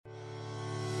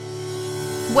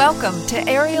Welcome to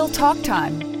AYRIAL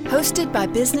TalkTime, hosted by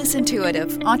business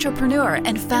intuitive, entrepreneur,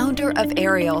 and founder of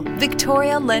AYRIAL,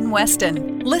 Victoria Lynn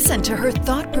Weston. Listen to her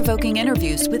thought-provoking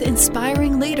interviews with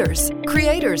inspiring leaders,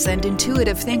 creators, and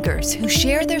intuitive thinkers who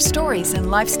share their stories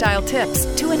and lifestyle tips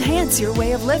to enhance your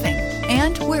way of living.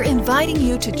 And we're inviting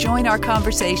you to join our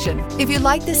conversation. If you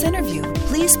like this interview,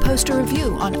 please post a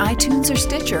review on iTunes or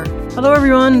Stitcher. Hello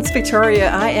everyone, it's Victoria.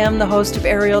 I am the host of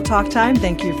AYRIAL TalkTime.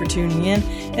 Thank you for tuning in.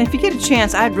 And if you get a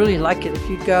chance, I'd really like it if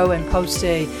you'd go and post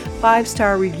a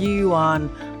 5-star review on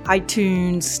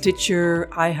iTunes, Stitcher,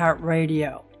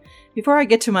 iHeartRadio. Before I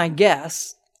get to my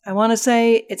guest, I want to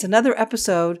say it's another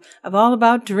episode of All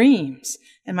About Dreams.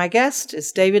 And my guest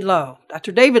is David Lowe,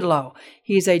 Dr. David Lowe.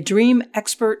 He's a dream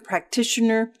expert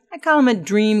practitioner. I call him a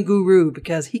dream guru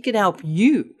because he can help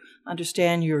you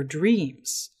understand your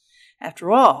dreams.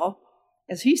 After all,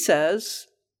 as he says,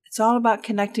 it's all about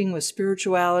connecting with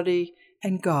spirituality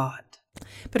and God.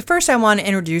 But first, I want to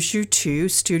introduce you to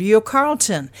Studio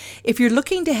Carlton. If you're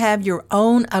looking to have your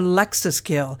own Alexa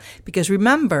skill, because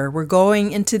remember, we're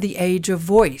going into the age of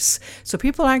voice, so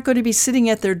people aren't going to be sitting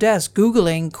at their desk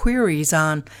Googling queries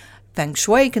on Feng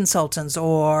Shui consultants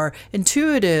or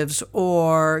intuitives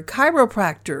or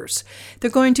chiropractors. They're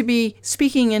going to be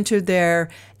speaking into their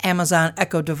Amazon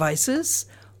Echo devices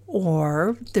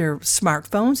or their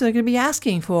smartphones. They're going to be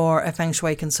asking for a Feng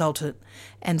Shui consultant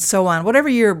and so on. Whatever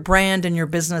your brand and your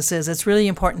business is, it's really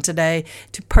important today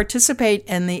to participate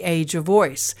in the age of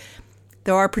voice.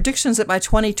 There are predictions that by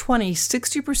 2020,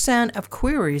 60% of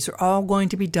queries are all going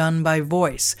to be done by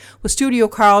voice. Well, Studio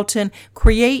Carlton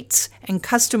creates and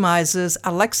customizes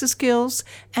Alexa skills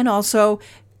and also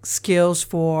skills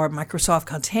for Microsoft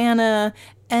Cortana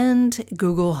and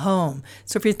Google Home.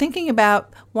 So if you're thinking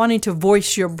about wanting to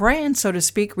voice your brand, so to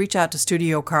speak, reach out to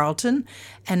Studio Carlton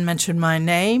and mention my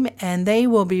name, and they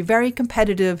will be very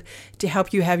competitive to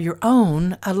help you have your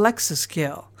own Alexa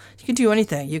skill. You can do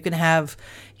anything. You can have,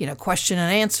 question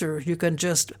and answer. You can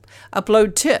just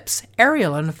upload tips.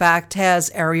 AYRIAL, in fact,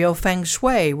 has AYRIAL Feng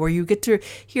Shui, where you get to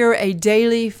hear a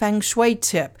daily Feng Shui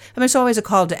tip. I mean, it's always a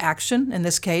call to action. In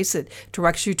this case, it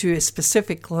directs you to a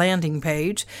specific landing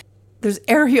page. There's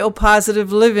AYRIAL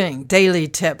Positive Living daily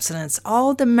tips, and it's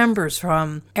all the members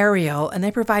from AYRIAL, and they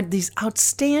provide these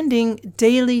outstanding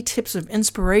daily tips of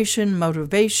inspiration,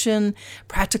 motivation,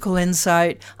 practical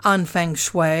insight on Feng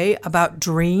Shui, about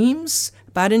dreams,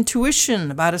 about intuition,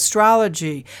 about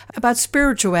astrology, about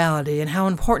spirituality, and how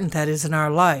important that is in our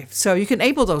life. So you can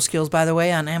enable those skills, by the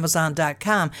way, on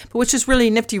Amazon.com, but which is really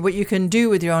nifty what you can do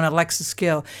with your own Alexa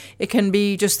skill. It can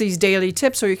be just these daily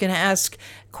tips, or you can ask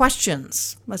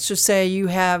questions. Let's just say you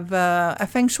have a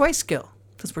Feng Shui skill.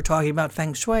 Since we're talking about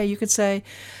Feng Shui, you could say,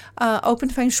 open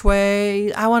Feng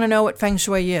Shui, I want to know what Feng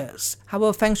Shui is. How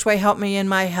will Feng Shui help me in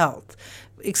my health?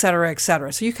 Et cetera, et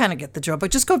cetera. So you kind of get the joke.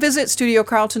 But just go visit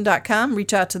studiocarlton.com,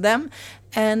 reach out to them,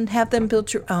 and have them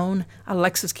build your own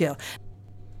Alexa skill.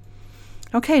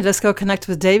 Okay, let's go connect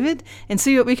with David and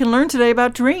see what we can learn today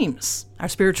about dreams, our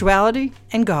spirituality,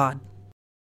 and God.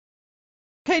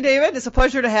 Okay, David, it's a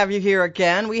pleasure to have you here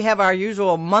again. We have our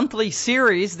usual monthly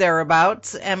series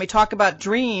thereabouts, and we talk about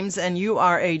dreams, and you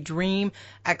are a dream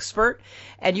expert,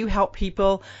 and you help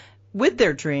people with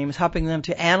their dreams, helping them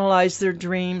to analyze their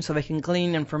dreams so they can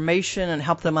glean information and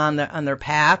help them on their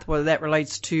path, whether that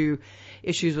relates to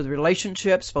issues with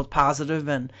relationships, both positive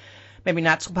and maybe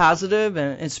not so positive,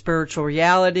 and spiritual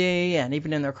reality, and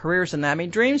even in their careers and that. I mean,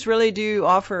 dreams really do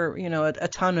offer, a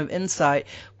ton of insight.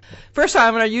 First,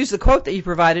 I'm going to use the quote that you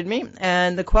provided me,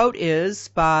 and the quote is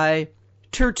by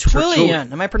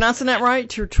Tertullian. Am I pronouncing that right?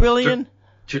 Tertullian?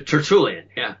 Tertullian,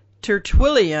 yeah.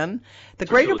 Tertullian. The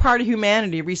greater part of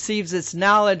humanity receives its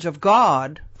knowledge of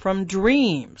God from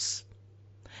dreams.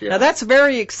 Yeah. Now, that's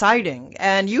very exciting.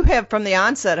 And you have, from the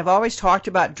onset, have always talked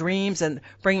about dreams and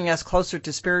bringing us closer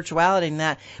to spirituality and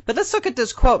that. But let's look at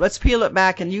this quote. Let's peel it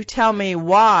back, and you tell me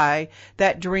why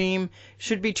that dream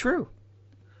should be true.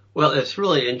 Well, it's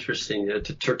really interesting.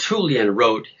 Tertullian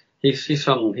wrote, he's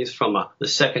from the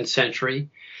 2nd century.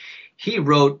 He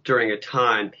wrote during a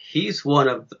time, he's one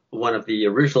of the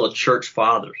original church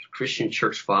fathers, Christian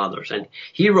church fathers, and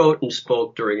he wrote and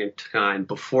spoke during a time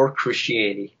before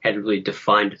Christianity had really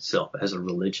defined itself as a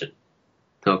religion.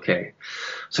 Okay,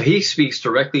 so he speaks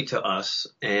directly to us,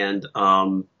 and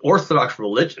Orthodox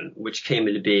religion, which came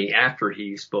into being after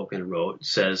he spoke and wrote,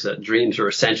 says that dreams are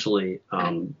essentially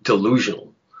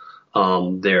delusional.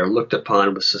 They're looked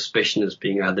upon with suspicion as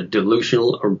being either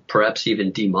delusional or perhaps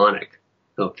even demonic.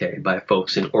 Okay, by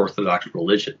folks in Orthodox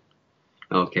religion.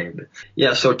 Okay, but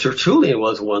yeah, so Tertullian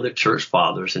was one of the church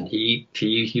fathers, and he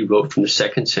wrote from the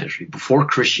 2nd century before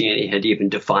Christianity had even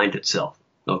defined itself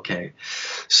Okay.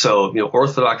 So,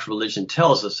 Orthodox religion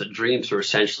tells us that dreams are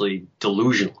essentially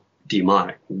delusional,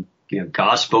 demonic.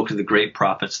 God spoke to the great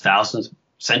prophets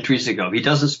centuries ago. He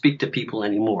doesn't speak to people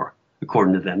anymore,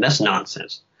 according to them. That's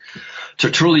nonsense.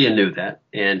 Tertullian knew that,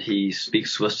 and he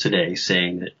speaks to us today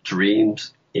saying that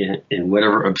dreams, in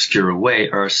whatever obscure way,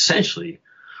 are essentially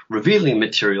revealing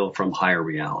material from higher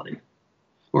reality,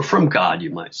 or from God, you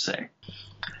might say.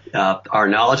 Our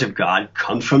knowledge of God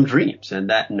comes from dreams, and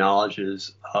that knowledge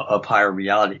of higher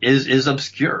reality is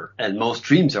obscure, and most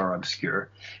dreams are obscure.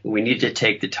 We need to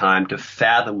take the time to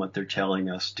fathom what they're telling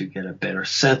us to get a better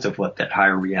sense of what that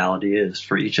higher reality is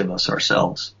for each of us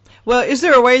ourselves. Well, is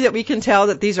there a way that we can tell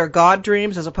that these are God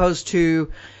dreams as opposed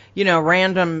to,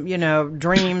 random,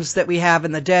 dreams that we have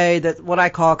in the day, that what I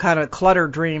call kind of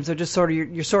cluttered dreams? They're just sort of,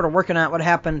 you're sort of working out what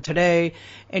happened today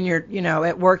and you're,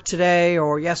 at work today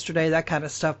or yesterday, that kind of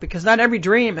stuff, because not every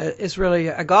dream is really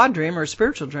a God dream or a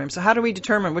spiritual dream. So how do we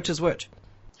determine which is which?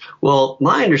 Well,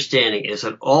 my understanding is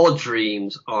that all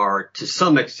dreams are to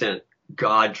some extent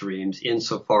God dreams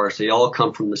insofar as they all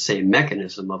come from the same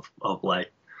mechanism of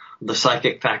like the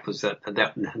psychic faculties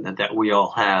that we all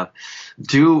have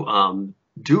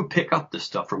do pick up this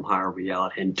stuff from higher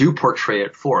reality and do portray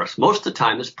it for us. Most of the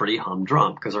time it's pretty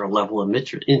humdrum because our level of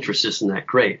interest isn't that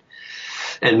great.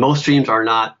 And most dreams are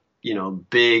not,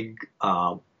 big,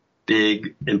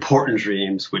 important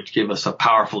dreams which give us a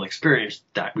powerful experience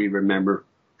that we remember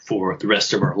for the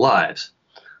rest of our lives.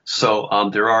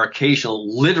 So there are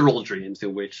occasional literal dreams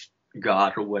in which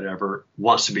God or whatever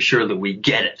wants to be sure that we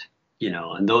get it,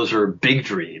 and those are big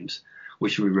dreams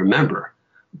which we remember.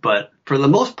 But for the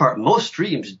most part, most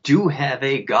dreams do have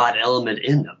a God element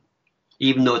in them,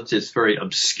 even though it's very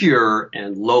obscure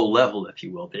and low level, if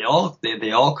you will. They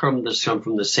all come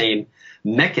from the same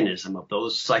mechanism of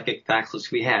those psychic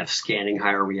faculties we have, scanning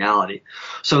higher reality.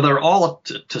 So they're all,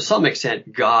 to some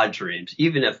extent, God dreams,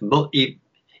 even if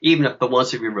the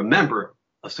ones that we remember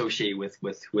associated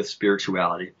with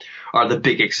spirituality are the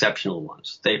big exceptional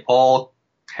ones. They all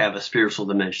have a spiritual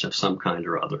dimension of some kind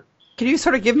or other. Can you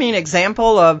sort of give me an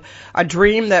example of a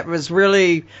dream that was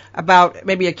really about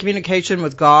maybe a communication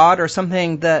with God or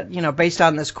something that, based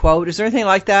on this quote? Is there anything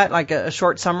like that, like a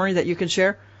short summary that you can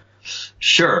share?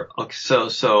 Sure. Okay.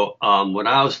 So when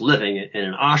I was living in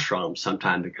an ashram some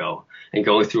time ago and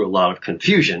going through a lot of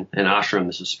confusion, an ashram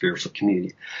is a spiritual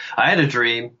community, I had a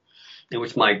dream in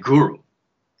which my guru,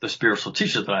 the spiritual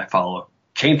teacher that I follow,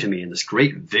 came to me in this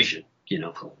great vision.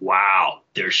 Wow,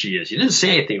 there she is. He didn't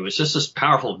say anything. It was just this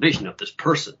powerful vision of this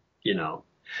person,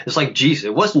 It's like Jesus.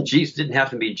 It wasn't Jesus. It didn't have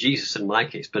to be Jesus in my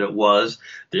case, but it was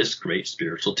this great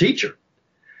spiritual teacher.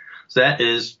 So that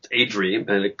is a dream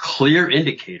and a clear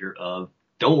indicator of,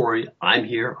 don't worry, I'm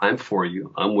here, I'm for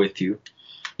you, I'm with you.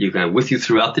 I'm with you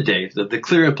throughout the day. The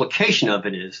clear implication of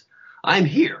it is, I'm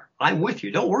here, I'm with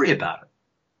you, don't worry about it.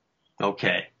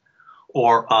 Okay.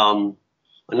 Or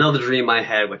another dream I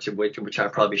had, which I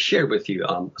probably shared with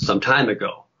you some time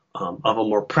ago, of a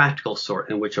more practical sort,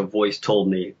 in which a voice told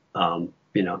me, to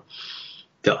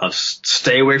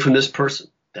stay away from this person.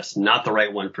 That's not the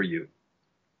right one for you.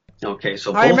 Okay,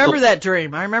 so I remember that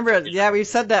dream. I remember it. Yeah, we've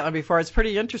said that one before. It's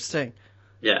pretty interesting.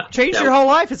 Yeah, changed your whole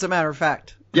life, as a matter of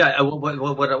fact. Yeah, what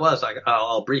it was,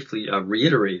 I'll briefly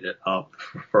reiterate it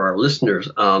for our listeners.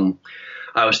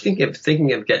 I was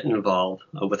thinking of getting involved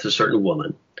with a certain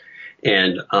woman.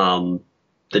 And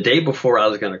the day before I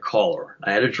was going to call her,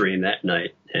 I had a dream that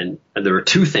night, and there were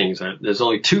two things. There's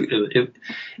only two.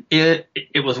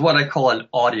 It was what I call an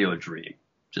audio dream,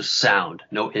 just sound,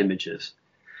 no images.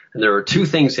 And there were two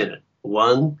things in it.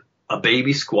 One, a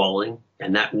baby squalling,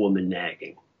 and that woman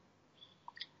nagging.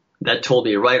 That told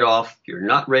me right off, you're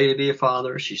not ready to be a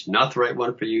father. She's not the right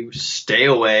one for you. Stay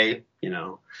away,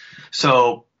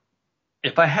 So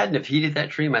if I hadn't have heeded that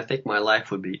dream, I think my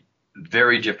life would be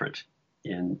very different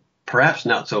in perhaps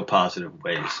not so positive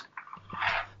ways.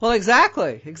 Well,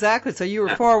 exactly. So you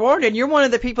were forewarned, and you're one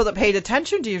of the people that paid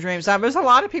attention to your dreams. Now, there's a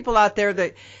lot of people out there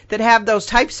that have those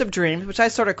types of dreams, which I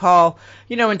sort of call,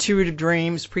 intuitive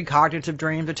dreams, precognitive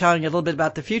dreams. They're telling you a little bit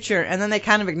about the future, and then they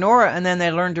kind of ignore it, and then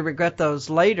they learn to regret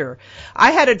those later. I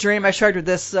had a dream, I shared with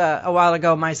this a while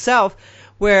ago myself,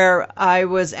 where I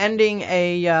was ending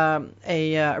a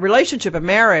relationship, a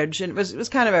marriage, and it was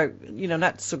kind of a,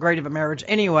 not so great of a marriage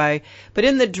anyway. But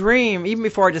in the dream, even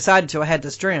before I decided to, I had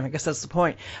this dream. I guess that's the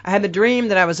point. I had the dream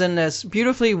that I was in this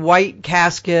beautifully white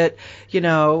casket.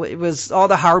 It was, all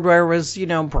the hardware was,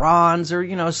 bronze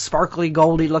or, sparkly,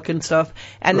 goldy looking stuff.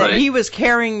 And right. That he was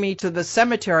carrying me to the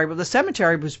cemetery. Well, the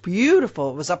cemetery was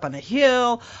beautiful. It was up on a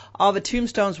hill. All the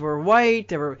tombstones were white.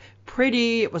 They were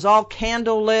pretty. It was all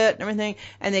candle lit and everything.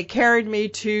 And they carried me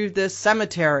to this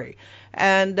cemetery.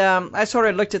 And I sort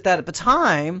of looked at that at the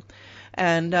time.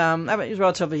 And I was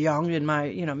relatively young, in my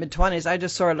mid-20s. I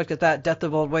just sort of looked at that, death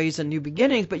of old ways and new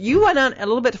beginnings. But you went on a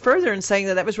little bit further in saying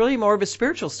that was really more of a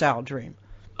spiritual style dream.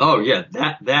 Oh yeah,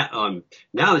 now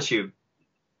that you're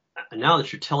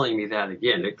telling me that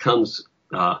again, it comes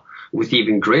with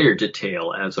even greater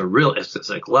detail as it's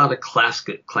like a lot of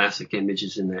classic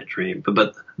images in that dream.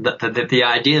 But the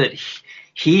idea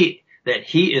that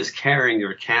he is carrying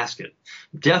your casket.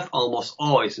 Death almost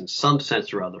always, in some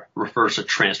sense or other, refers to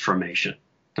transformation.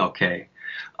 Okay.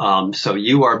 So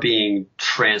you are being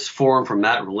transformed from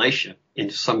that relationship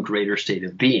into some greater state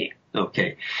of being.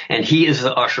 Okay. And he is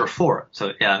the usher for it.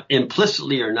 So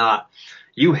implicitly or not,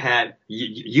 you had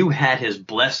his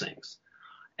blessings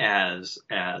to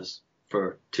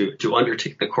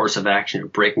undertake the course of action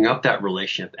of breaking up that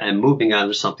relationship and moving on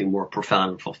to something more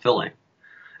profound and fulfilling.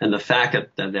 And the fact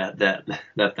that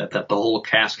the whole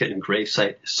casket and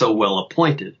gravesite is so well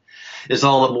appointed is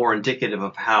all the more indicative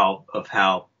of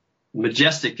how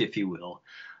majestic, if you will,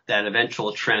 that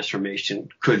eventual transformation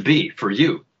could be for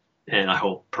you, and I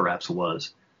hope perhaps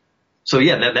was. So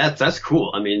yeah, that's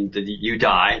cool. I mean, you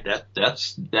die.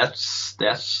 That's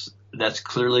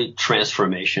clearly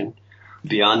transformation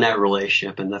beyond that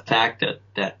relationship, and the fact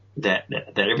that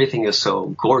everything is so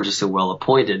gorgeous and well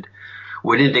appointed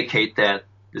would indicate that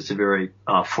it's a very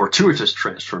fortuitous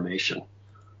transformation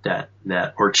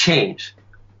or change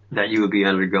that you would be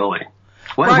undergoing.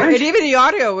 Right, and even the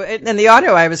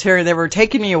audio I was hearing, they were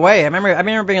taking me away. I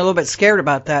remember being a little bit scared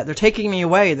about that. They're taking me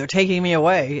away, and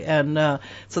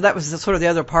so that was sort of the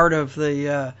other part of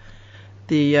the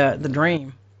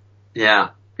dream.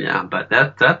 Yeah, but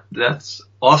that's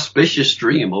auspicious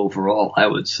dream overall, I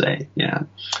would say. Yeah,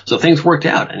 so things worked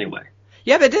out anyway.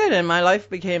 Yeah, they did, and my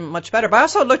life became much better. But I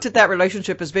also looked at that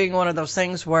relationship as being one of those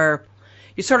things where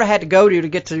you sort of had to go to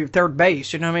get to third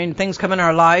base. You know what I mean? Things come in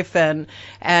our life, and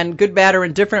good, bad, or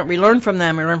indifferent, we learn from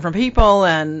them. We learn from people,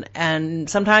 and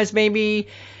sometimes maybe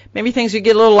things you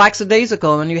get a little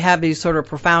lackadaisical, and you have these sort of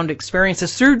profound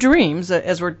experiences through dreams,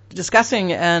 as we're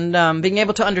discussing, and being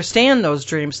able to understand those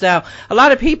dreams. Now, a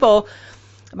lot of people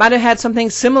might have had something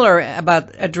similar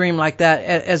about a dream like that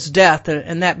as death,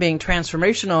 and that being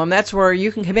transformational. And that's where you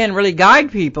can come in and really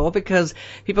guide people, because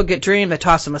people get dreams, they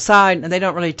toss them aside, and they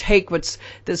don't really take what's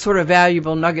the sort of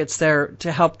valuable nuggets there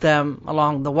to help them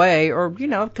along the way, or,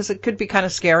 because it could be kind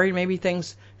of scary. Maybe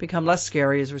things become less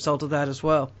scary as a result of that as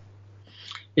well.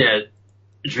 Yeah,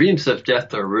 dreams of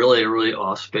death are really, really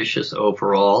auspicious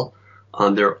overall.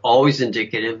 They're always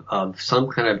indicative of some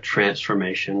kind of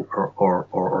transformation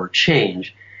or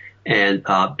change. And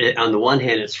on the one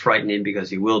hand, it's frightening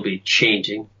because you will be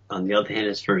changing. On the other hand,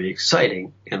 it's very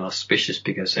exciting and auspicious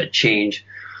because that change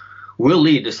will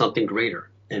lead to something greater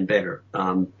and better.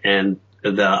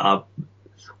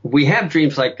 We have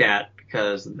dreams like that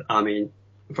because,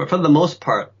 for the most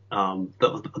part,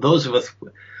 those of us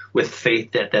with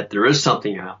faith that there is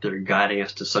something out there guiding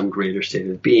us to some greater state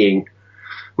of being,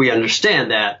 we understand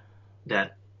that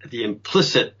the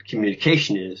implicit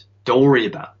communication is, don't worry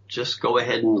about it. Just go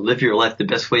ahead and live your life the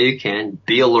best way you can.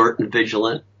 Be alert and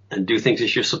vigilant and do things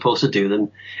as you're supposed to do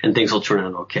them, and things will turn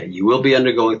out okay. You will be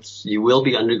undergoing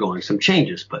some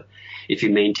changes, but if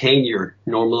you maintain your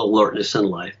normal alertness in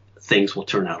life, things will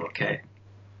turn out okay.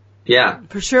 Yeah.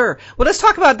 For sure. Well, let's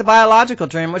talk about the biological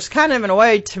dream, which kind of, in a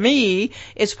way, to me,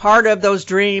 is part of those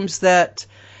dreams that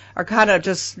are kind of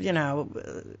just,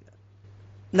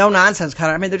 no nonsense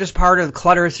kind of. They're just part of the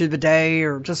clutter through the day,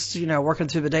 or just, working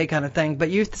through the day kind of thing. But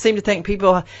you seem to think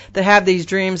people that have these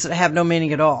dreams that have no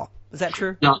meaning at all. Is that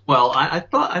true? No. Well, I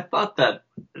thought that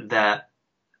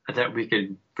we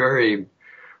could very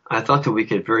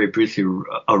briefly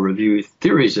review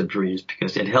theories of dreams,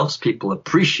 because it helps people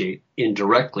appreciate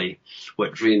indirectly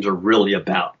what dreams are really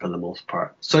about for the most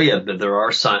part. So yeah, there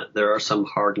are some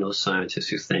hard-nosed scientists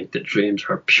who think that dreams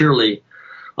are purely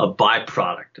a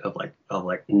byproduct of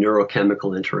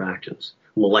neurochemical interactions,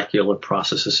 molecular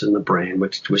processes in the brain,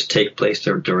 which take place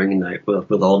there during the night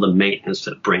with all the maintenance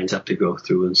that brains have to go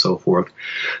through and so forth.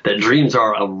 That dreams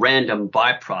are a random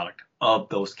byproduct of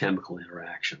those chemical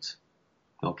interactions.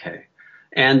 Okay.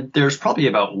 And there's probably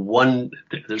about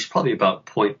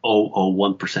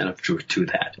 0.001% of truth to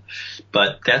that.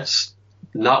 But that's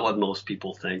not what most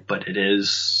people think, but it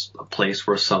is a place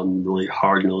where some really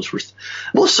hard-nosed,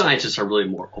 most scientists are really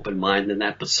more open-minded than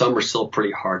that, but some are still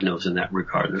pretty hard-nosed in that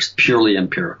regard. They're purely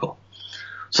empirical.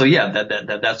 So yeah,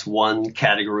 that's one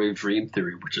category of dream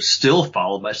theory, which is still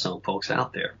followed by some folks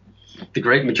out there. the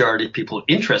great majority of people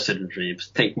interested in dreams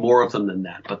think more of them than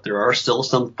that, but there are still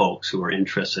some folks who are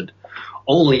interested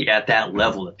only at that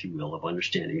level, if you will, of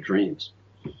understanding dreams.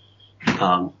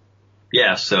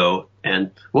 So,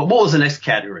 and what was the next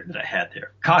category that I had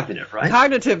there? Cognitive, right?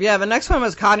 Cognitive, yeah. The next one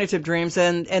was cognitive dreams,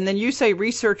 and then you say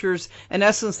researchers, in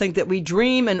essence, think that we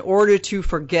dream in order to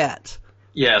forget.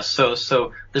 Yeah, so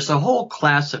there's a whole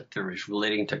class of theories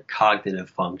relating to cognitive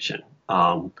function.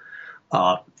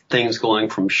 Things going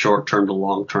from short-term to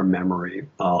long-term memory,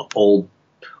 old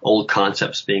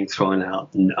concepts being thrown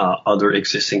out, and other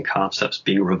existing concepts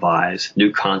being revised,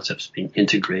 new concepts being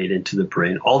integrated into the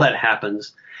brain. All that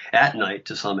happens at night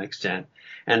to some extent,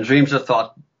 and dreams are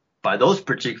thought by those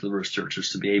particular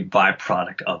researchers to be a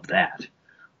byproduct of that.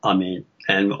 I mean,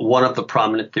 and one of the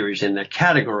prominent theories in that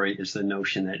category is the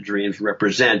notion that dreams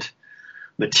represent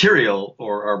material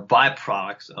or are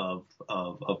byproducts of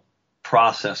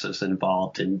processes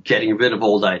involved in getting rid of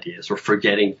old ideas or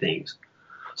forgetting things.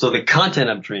 So the content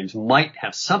of dreams might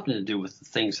have something to do with the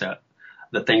things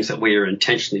that we are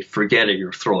intentionally forgetting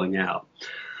or throwing out.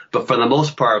 But for the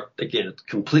most part, again, it's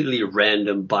completely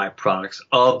random byproducts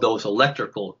of those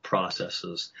electrical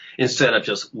processes instead of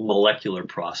just molecular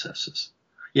processes.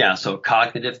 Yeah, so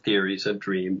cognitive theories of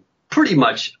dream pretty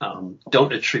much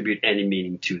don't attribute any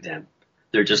meaning to them.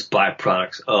 They're just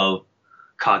byproducts of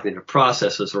cognitive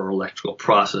processes or electrical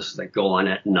processes that go on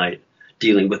at night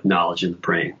dealing with knowledge in the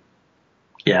brain.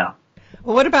 Yeah.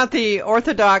 Well, what about the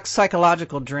orthodox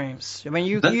psychological dreams? I mean,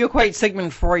 you equate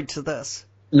Sigmund Freud to this.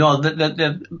 No,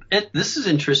 this is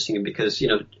interesting because,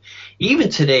 even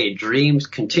today, dreams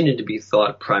continue to be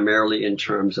thought primarily in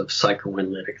terms of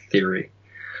psychoanalytic theory.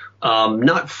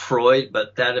 Not Freud,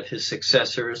 but that of his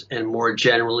successors, and more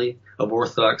generally of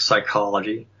orthodox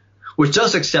psychology, which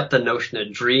does accept the notion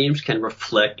that dreams can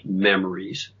reflect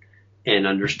memories and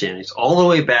understandings all the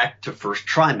way back to first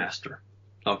trimester,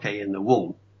 in the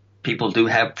womb. People do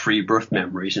have pre-birth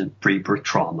memories and pre-birth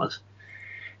traumas.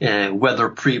 And whether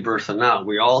pre-birth or not,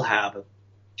 we all have a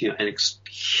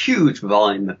huge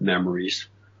volume of memories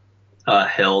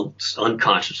held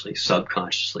unconsciously,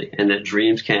 subconsciously, and that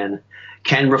dreams can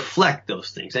reflect those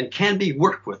things and can be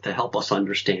worked with to help us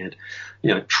understand,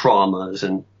 traumas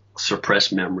and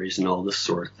suppressed memories and all this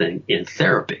sort of thing in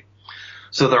therapy.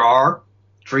 So there are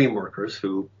dream workers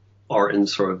who are in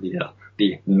sort of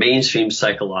the mainstream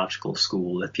psychological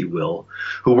school, if you will,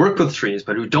 who work with dreams,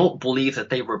 but who don't believe that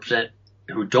they represent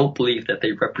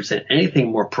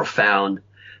anything more profound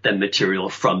than material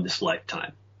from this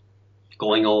lifetime,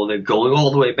 going all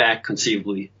the way back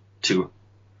conceivably to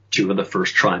the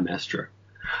first trimester.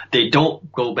 They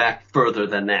don't go back further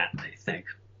than that, they think.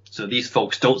 So these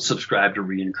folks don't subscribe to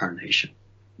reincarnation.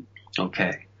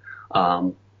 Okay.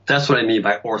 That's what I mean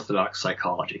by orthodox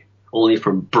psychology. Only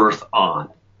from birth on.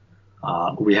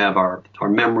 We have our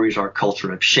memories, our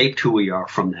culture have shaped who we are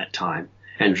from that time,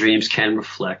 and dreams can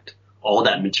reflect all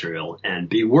that material and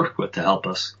be worked with to help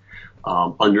us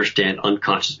understand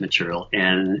unconscious material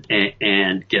and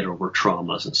get over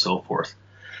traumas and so forth.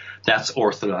 That's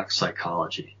orthodox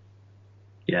psychology.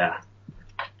 Yeah.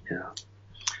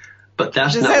 But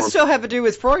that's Does that still have to do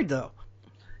with Freud, though?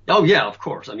 Oh yeah, of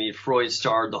course. I mean, Freud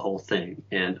starred the whole thing,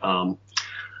 and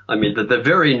the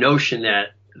very notion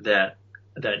that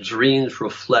dreams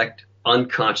reflect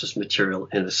unconscious material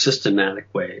in a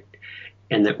systematic way,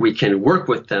 and that we can work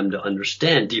with them to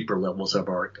understand deeper levels of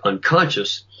our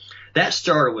unconscious, that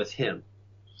started with him.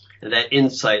 And that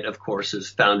insight, of course, is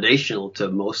foundational to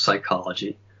most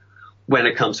psychology when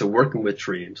it comes to working with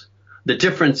dreams. The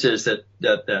difference is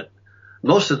that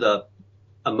most of the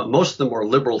more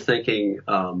liberal thinking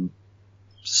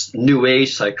New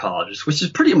Age psychologists, which is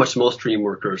pretty much most dream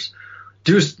workers,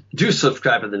 do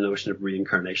subscribe to the notion of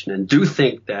reincarnation and do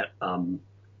think that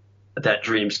that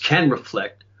dreams can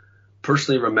reflect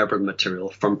personally remembered material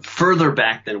from further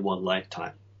back than one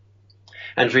lifetime.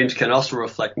 And dreams can also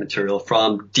reflect material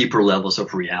from deeper levels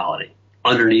of reality,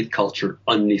 underneath culture,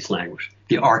 underneath language,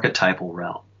 the archetypal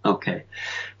realm. Okay.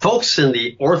 Folks in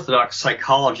the orthodox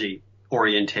psychology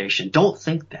orientation don't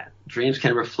think that. Dreams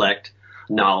can reflect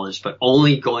knowledge, but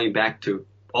only going back to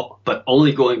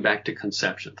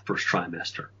conception, the first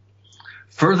trimester.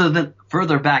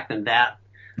 Further back than that,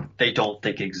 they don't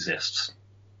think exists.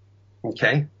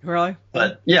 Okay? Really?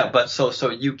 But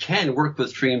so you can work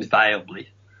with dreams viably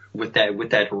with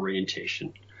that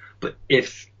orientation. But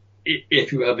if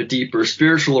you have a deeper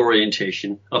spiritual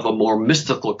orientation of a more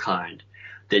mystical kind,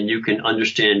 then you can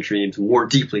understand dreams more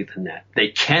deeply than that. They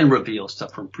can reveal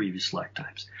stuff from previous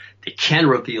lifetimes. They can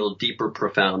reveal deeper,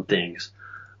 profound things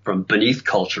from beneath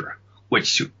culture,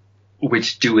 which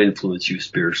do influence you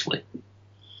spiritually.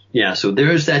 Yeah, so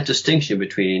there is that distinction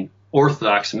between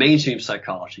orthodox mainstream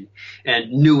psychology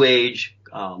and New Age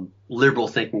liberal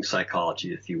thinking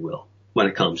psychology, if you will, when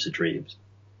it comes to dreams.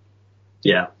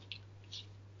 Yeah.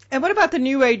 And what about the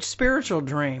New Age spiritual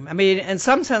dream? I mean, in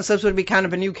some sense, this would be kind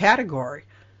of a new category.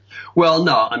 Well,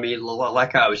 no, I mean,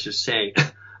 like I was just saying,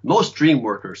 most dream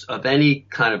workers of any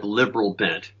kind of liberal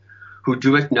bent who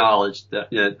do acknowledge that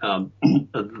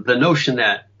the notion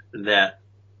that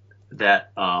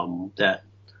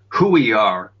who we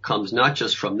are comes not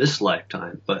just from this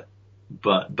lifetime, but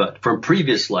from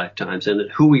previous lifetimes, and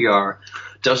that who we are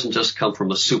doesn't just come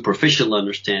from a superficial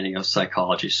understanding of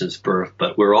psychology since birth,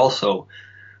 but we're also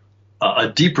a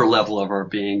deeper level of our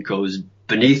being goes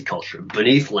beneath culture,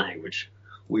 beneath language.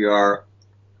 We are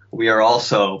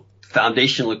also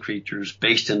foundational creatures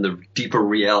based in the deeper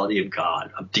reality of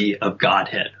God, of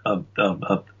Godhead,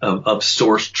 of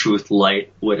source, truth,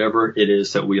 light, whatever it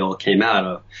is that we all came out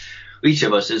of. Each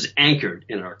of us is anchored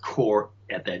in our core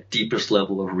at that deepest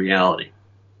level of reality.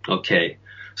 Okay.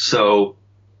 So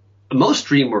most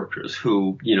dream workers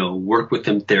who, work with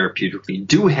them therapeutically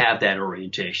do have that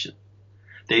orientation.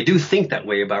 They do think that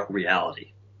way about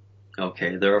reality.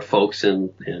 Okay. There are folks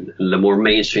in the more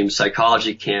mainstream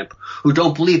psychology camp who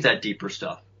don't believe that deeper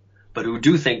stuff, but who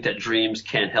do think that dreams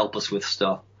can help us with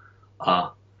stuff,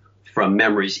 from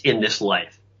memories in this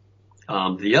life.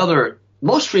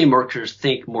 Most dream workers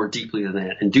think more deeply than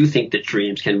that and do think that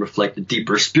dreams can reflect a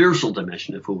deeper spiritual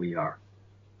dimension of who we are.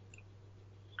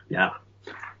 Yeah.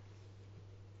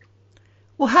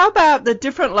 Well, how about the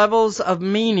different levels of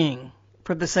meaning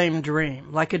for the same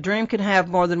dream? Like a dream can have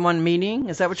more than one meaning.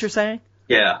 Is that what you're saying?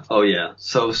 Yeah. Oh, yeah.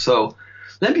 So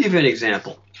let me give you an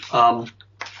example. I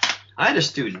had a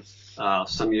student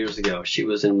some years ago. She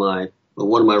was in one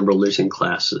of my religion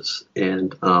classes,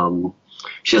 and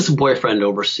she has a boyfriend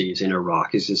overseas in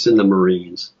Iraq. He's in the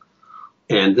Marines.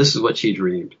 And this is what she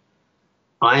dreamed.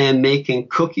 I am making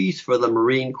cookies for the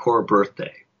Marine Corps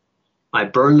birthday. I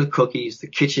burn the cookies. The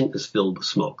kitchen is filled with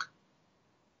smoke.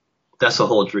 That's the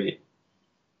whole dream.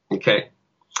 Okay.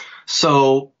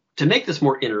 So to make this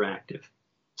more interactive,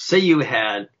 say your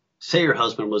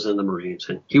husband was in the Marines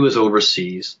and he was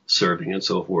overseas serving and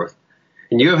so forth.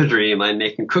 And you have a dream, I'm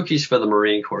making cookies for the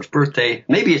Marine Corps' birthday.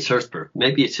 Maybe it's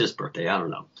his birthday. I don't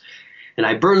know. And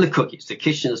I burn the cookies. The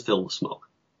kitchen is filled with smoke.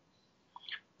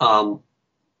 What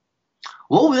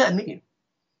would that mean?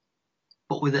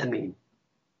 What would that mean?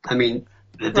 I mean,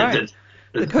 the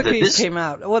cookies came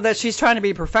out. Well, that she's trying to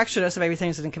be perfectionist and maybe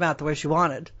things didn't come out the way she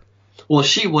wanted. Well,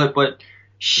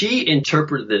 she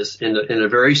interpreted this in a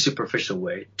very superficial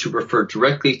way to refer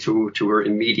directly to her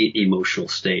immediate emotional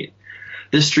state.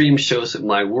 This dream shows that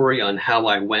my worry on how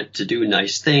I went to do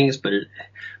nice things, but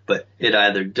it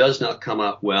either does not come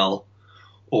out well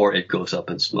or it goes up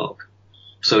in smoke.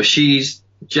 So she's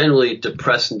generally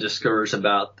depressed and discouraged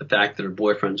about the fact that her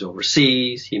boyfriend's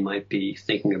overseas. He might be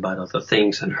thinking about other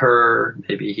things than her.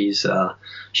 Maybe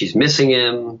she's missing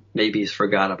him. Maybe he's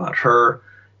forgot about her.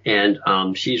 And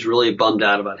she's really bummed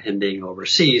out about him being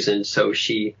overseas. And so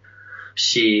she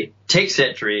takes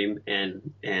that dream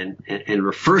and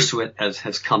refers to it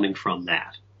as coming from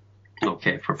that.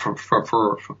 Okay,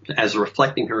 as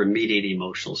reflecting her immediate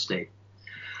emotional state.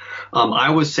 I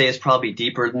would say it's probably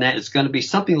deeper than that. It's going to be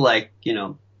something like,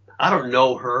 I don't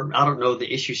know her. I don't know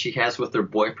the issue she has with her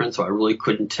boyfriend, so I really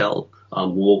couldn't tell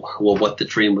what the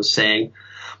dream was saying.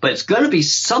 But it's going to be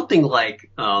something like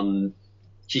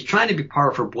she's trying to be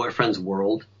part of her boyfriend's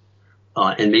world,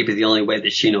 and maybe the only way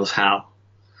that she knows how.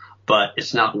 But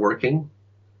it's not working,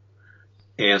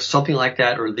 and something like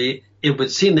that, it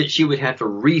would seem that she would have to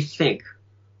rethink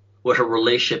what her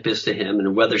relationship is to him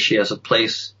and whether she has a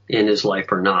place in his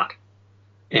life or not,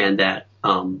 and that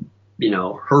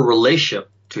her relationship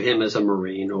to him as a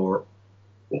Marine or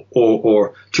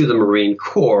to the Marine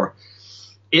Corps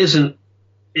isn't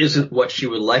what she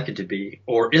would like it to be,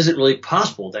 or isn't really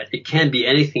possible that it can be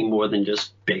anything more than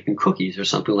just baking cookies or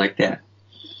something like that.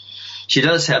 She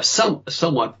does have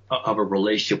somewhat of a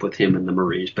relationship with him in the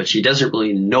Marines, but she doesn't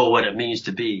really know what it means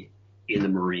to be in the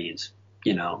Marines,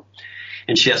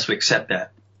 and she has to accept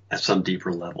that at some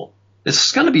deeper level.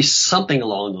 It's going to be something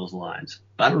along those lines.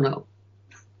 I don't know.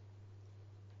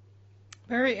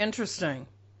 Very interesting.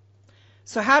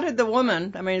 So how did the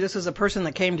woman, this is a person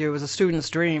that came to you, it was a student's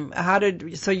dream.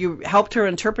 So you helped her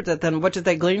interpret it, then what did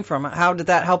they glean from it? How did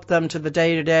that help them to the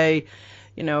day-to-day,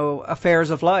 affairs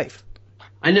of life?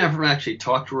 I never actually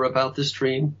talked to her about this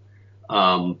dream.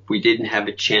 We didn't have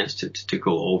a chance to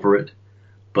go over it.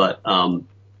 But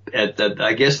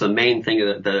I guess the main thing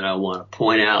that I want to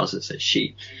point out is that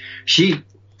she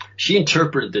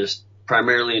interpreted this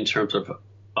primarily in terms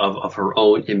of her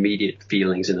own immediate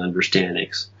feelings and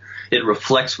understandings. it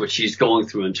reflects what she's going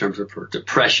through in terms of her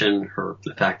depression,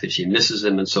 the fact that she misses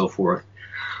him and so forth.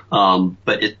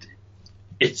 But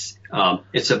it's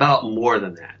about more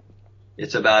than that.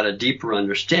 It's about a deeper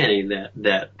understanding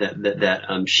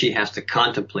that she has to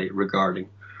contemplate regarding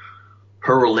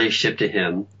her relationship to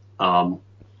him,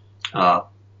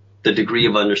 the degree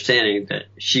of understanding that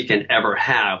she can ever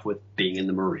have with being in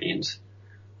the Marines,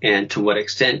 and to what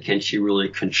extent can she really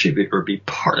contribute or be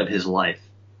part of his life.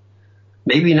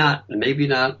 Maybe not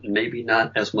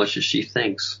as much as she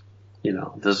thinks.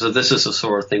 This is the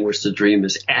sort of thing which the dream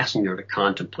is asking her to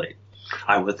contemplate,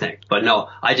 I would think. But no,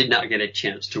 I did not get a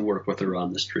chance to work with her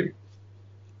on this dream.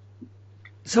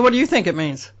 So what do you think it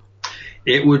means?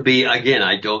 It would be, again,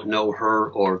 I don't know her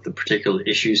or the particular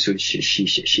issues which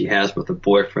she has with her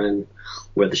boyfriend,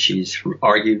 whether she's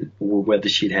argued, whether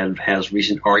has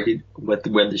recently argued,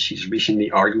 whether she's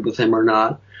recently argued with him or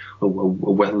not, or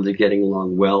whether they're getting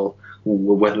along well,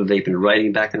 whether they've been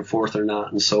writing back and forth or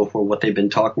not, and so forth, what they've been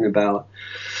talking about.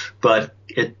 But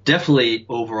it definitely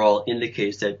overall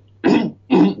indicates that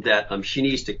that she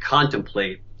needs to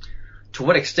contemplate to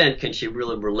what extent can she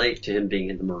really relate to him being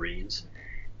in the Marines.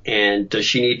 And does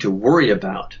she need to worry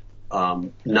about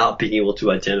not being able to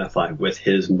identify with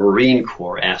his Marine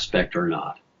Corps aspect or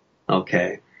not?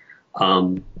 Okay.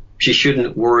 She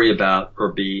shouldn't worry about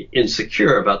or be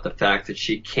insecure about the fact that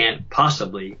she can't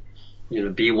possibly,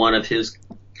 be one of his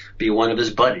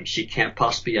buddies. She can't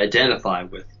possibly identify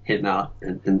with him out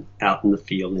in the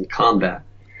field in combat.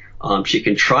 She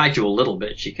can try to a little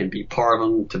bit. She can be part of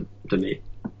him to make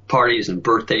parties and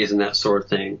birthdays and that sort of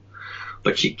thing,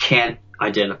 but she can't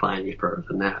identify any further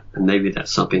than that. And maybe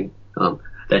that's something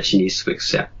that she needs to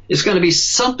accept. It's going to be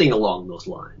something along those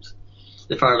lines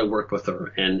if I were to work with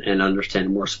her and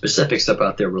understand more specifics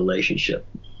about their relationship.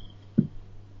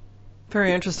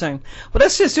 Very interesting. Well,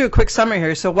 let's just do a quick summary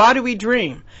here. So why do we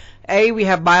dream? We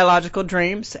have biological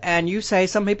dreams, and you say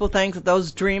some people think that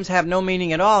those dreams have no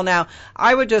meaning at all. Now,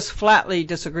 I would just flatly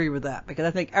disagree with that, because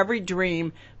I think every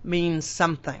dream means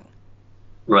something.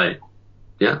 Right.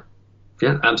 Yeah.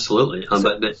 Yeah, absolutely.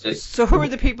 So who are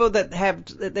the people that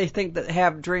they think that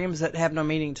have dreams that have no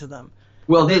meaning to them?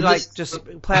 Well, they just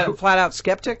flat out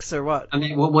skeptics, or what? I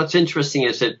mean, what's interesting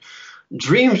is that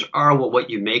dreams are what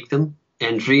you make them,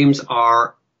 and dreams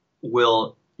are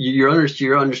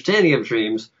your understanding of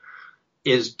dreams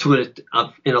is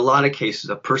in a lot of cases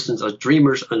a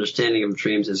dreamer's understanding of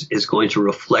dreams is going to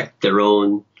reflect their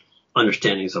own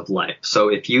understandings of life. So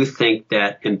if you think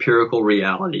that empirical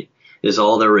reality is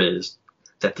all there is,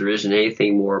 that there isn't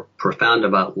anything more profound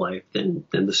about life than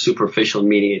the superficial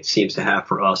meaning it seems to have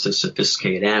for us as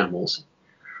sophisticated animals,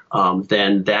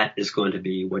 then that is going to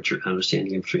be what your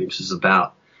understanding of dreams is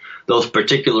about. Those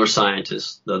particular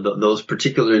scientists, those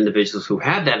particular individuals who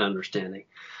had that understanding,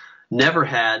 never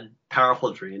had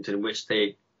powerful dreams in which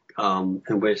the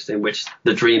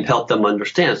dream helped them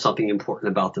understand something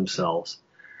important about themselves.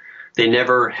 They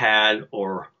never had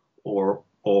or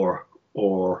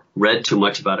read too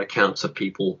much about accounts of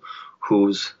people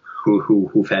who've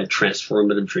had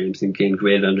transformative dreams and gained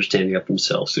great understanding of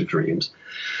themselves through dreams.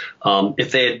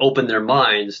 If they had opened their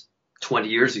minds 20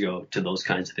 years ago to those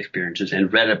kinds of experiences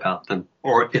and read about them,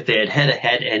 or if they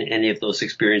had any of those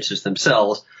experiences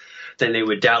themselves, then they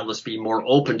would doubtless be more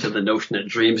open to the notion that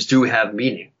dreams do have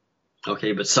meaning.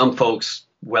 Okay, but some folks,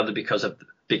 whether because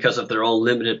of their own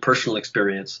limited personal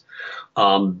experience,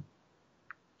 are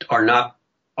not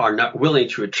willing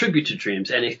to attribute to dreams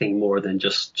anything more than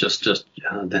just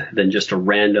a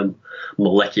random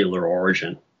molecular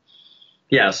origin.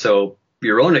 Yeah, so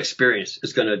your own experience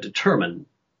is going to determine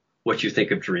what you think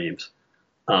of dreams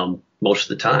most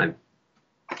of the time.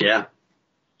 Yeah.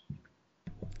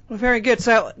 Well, very good.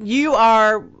 So you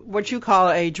are what you call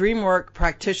a dream work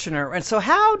practitioner. And so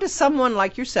how does someone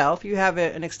like yourself, you have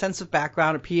an extensive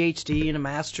background, a PhD and a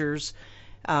master's,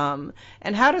 and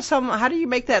how do you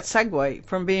make that segue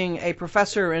from being a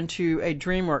professor into a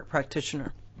dream work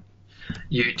practitioner?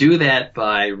 You do that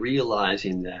by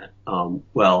realizing that,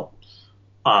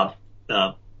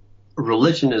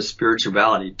 religion and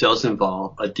spirituality does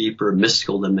involve a deeper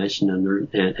mystical dimension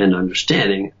and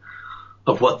understanding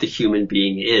of what the human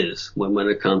being is when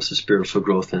it comes to spiritual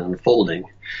growth and unfolding.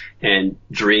 And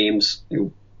dreams,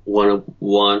 one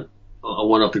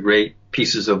of the great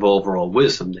pieces of overall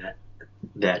wisdom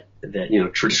that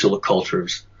traditional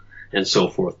cultures and so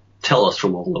forth tell us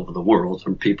from all over the world,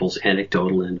 from people's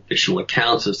anecdotal and official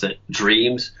accounts, is that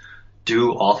dreams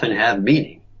do often have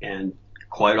meaning, and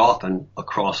quite often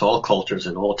across all cultures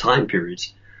and all time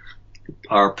periods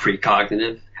are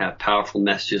precognitive, have powerful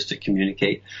messages to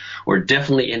communicate, or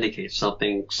definitely indicate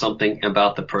something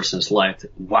about the person's life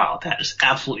that, wow, that is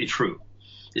absolutely true.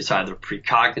 It's either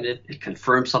precognitive, it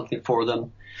confirms something for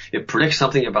them, it predicts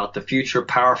something about the future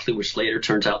powerfully, which later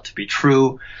turns out to be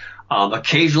true.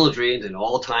 Occasional dreams in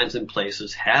all times and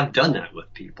places have done that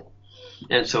with people.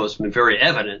 And so it's been very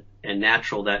evident and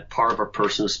natural that part of a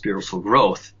person's spiritual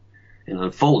growth and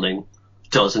unfolding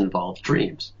does involve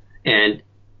dreams. And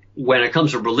when it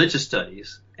comes to religious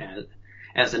studies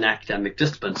as an academic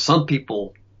discipline, some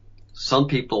people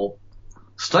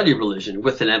study religion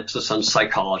with an emphasis on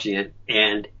psychology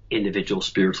and individual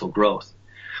spiritual growth,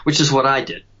 which is what I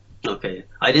did. Okay.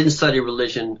 I didn't study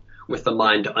religion with the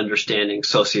mind to understanding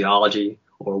sociology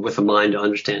or with the mind to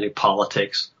understanding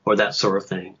politics or that sort of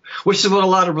thing, which is what a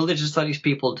lot of religious studies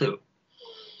people do.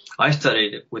 I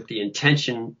studied it with the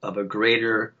intention of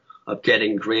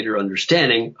getting greater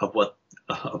understanding of what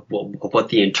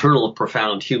the internal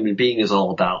profound human being is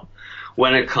all about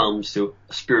when it comes to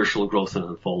spiritual growth and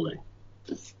unfolding.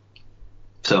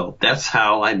 So that's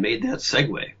how I made that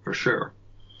segue, for sure.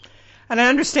 And I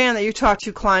understand that you talk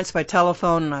to clients by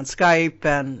telephone and on Skype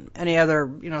and any other,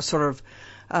 sort of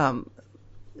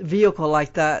vehicle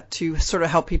like that to sort of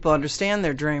help people understand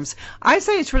their dreams. I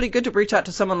say it's really good to reach out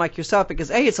to someone like yourself because,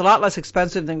 A, it's a lot less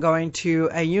expensive than going to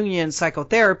a Jungian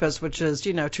psychotherapist, which is,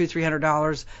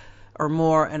 $200-300 or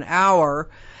more an hour.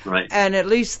 Right. And at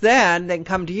least then they can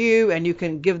come to you and you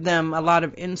can give them a lot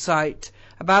of insight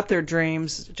about their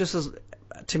dreams, just as,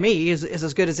 to me, is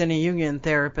as good as any Jungian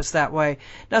therapist that way.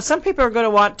 Now, some people are going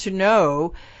to want to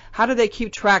know, how do they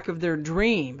keep track of their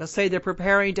dream? Let's say they're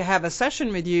preparing to have a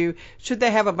session with you. Should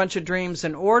they have a bunch of dreams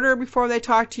in order before they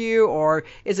talk to you? Or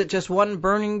is it just one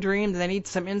burning dream that they need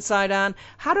some insight on?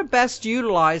 How to best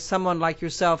utilize someone like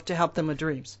yourself to help them with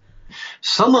dreams?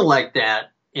 Someone like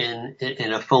that in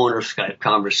a phone or Skype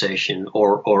conversation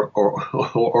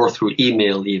or through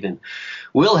email even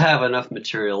will have enough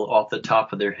material off the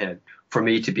top of their head for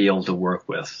me to be able to work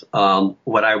with.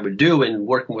 What I would do in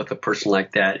working with a person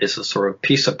like that is to sort of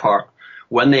piece apart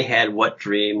when they had what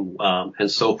dream and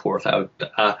so forth.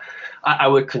 I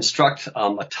would construct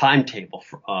a timetable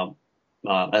for,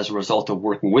 as a result of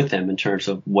working with them in terms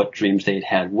of what dreams they'd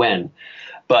had when.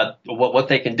 But what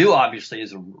they can do, obviously,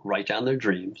 is write down their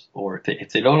dreams, or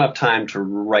if they don't have time to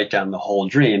write down the whole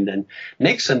dream, then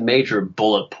make some major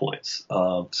bullet points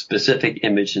of specific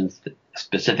images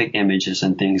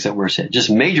and things that were said, just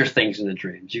major things in the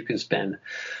dreams. You can spend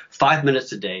 5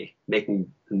 minutes a day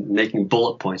making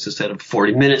bullet points instead of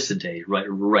 40 minutes a day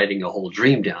writing a whole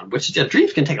dream down, which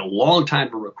dreams can take a long time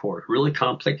to record. A really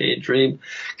complicated dream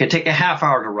can take a half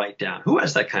hour to write down. Who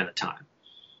has that kind of time?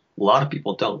 A lot of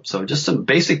people don't. So just some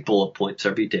basic bullet points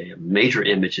every day of major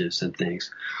images and things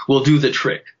will do the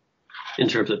trick in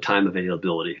terms of time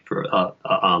availability for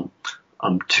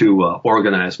to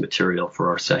organize material for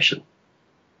our session.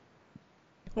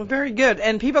 Well, very good.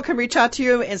 And people can reach out to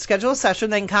you and schedule a session.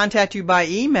 They can contact you by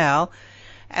email.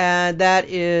 And that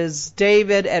is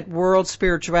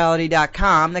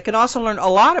david@worldspirituality.com. They can also learn a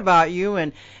lot about you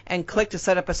and click to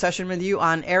set up a session with you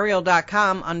on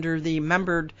AYRIAL.com under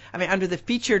the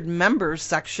featured members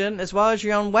section, as well as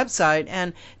your own website.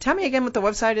 And tell me again what the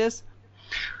website is.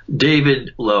 David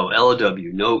Lowe,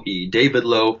 L-O-W, no E, David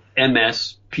Lowe,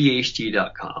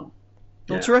 MSPhD.com.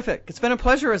 Well, terrific. It's been a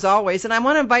pleasure as always. And I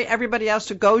want to invite everybody else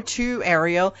to go to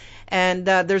AYRIAL. And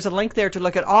there's a link there to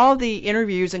look at all the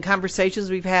interviews and conversations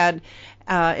we've had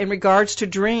in regards to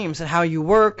dreams and how you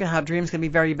work and how dreams can be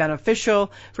very beneficial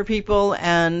for people.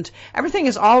 And everything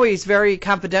is always very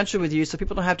confidential with you, so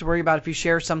people don't have to worry about if you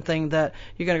share something that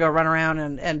you're going to go run around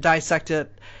and dissect it,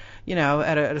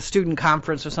 at a student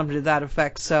conference or something to that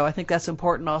effect. So I think that's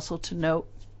important also to note.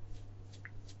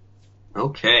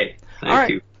 Okay. Thank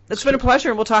you. It's been a pleasure,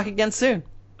 and we'll talk again soon.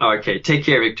 Okay. Take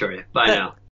care, Victoria. Bye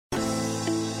now.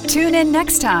 Tune in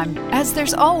next time, as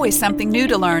there's always something new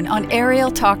to learn on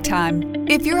AYRIAL TalkTime.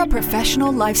 If you're a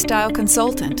professional lifestyle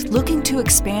consultant looking to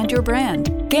expand your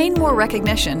brand, gain more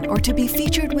recognition, or to be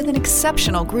featured with an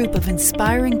exceptional group of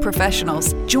inspiring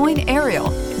professionals, join AYRIAL.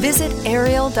 Visit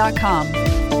AYRIAL.com.